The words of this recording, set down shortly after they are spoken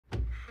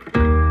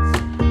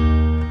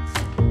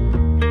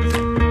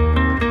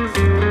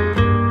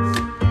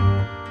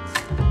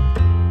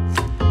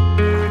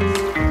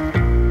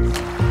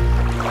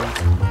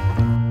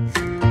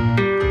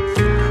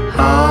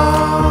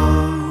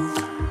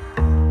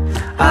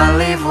I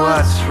leave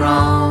what's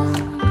wrong.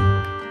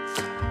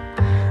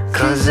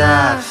 'Cause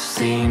I've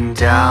seen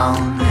down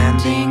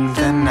ending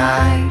the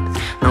night.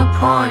 No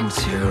point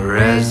to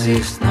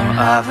resist, no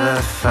other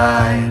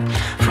fight.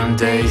 From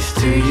days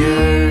to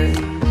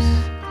years,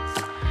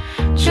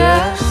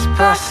 just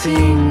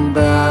passing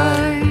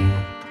by.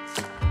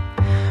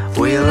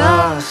 We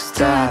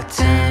lost our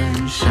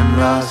attention,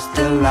 lost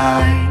the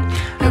light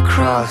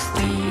across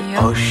the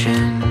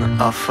ocean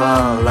of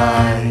our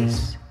lives.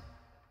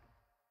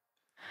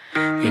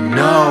 You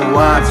know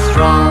what's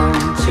wrong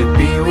to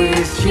be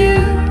with you.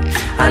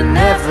 I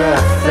never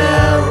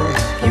felt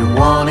you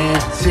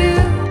wanted to.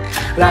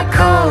 Like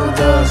all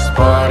those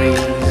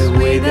parties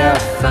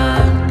without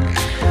fun.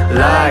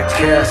 Like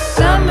a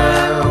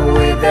summer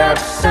without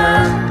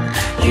sun.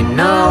 You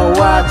know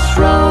what's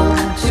wrong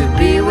to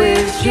be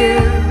with you.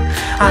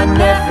 I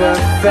never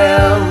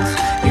felt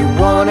you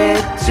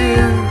wanted to.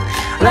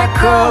 Like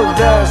all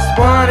those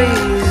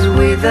parties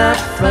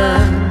without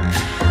fun.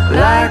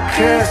 Like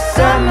a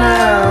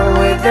summer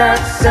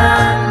without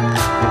sun.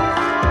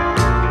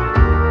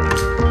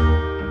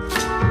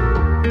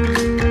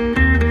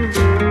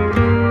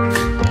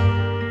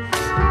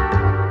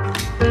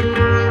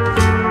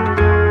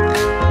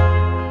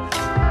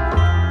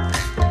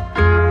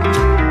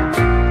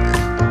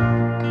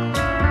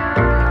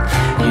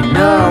 You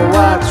know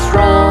what's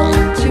wrong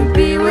to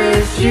be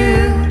with you.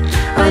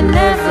 I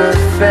never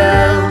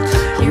felt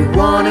you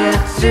wanted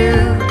to.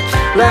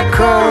 Like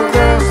all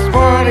those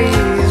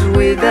parties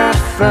without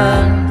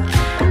fun.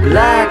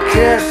 Like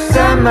a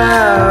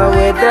summer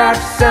without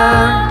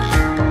sun.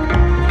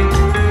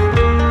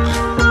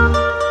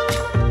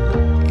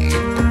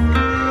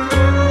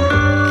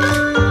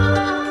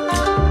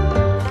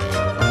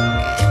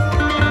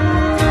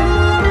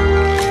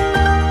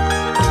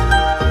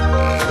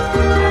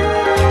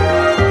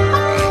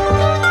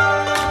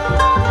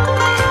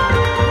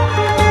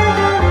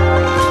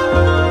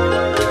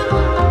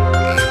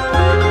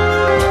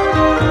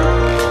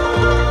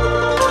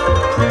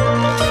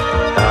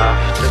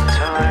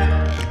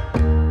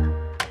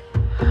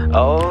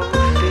 All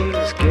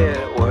things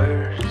get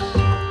worse.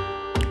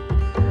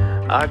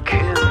 I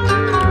can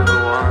do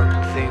one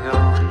thing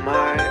on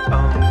my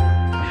own,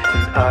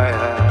 and I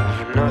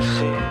have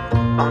nothing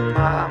on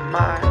my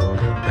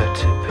mind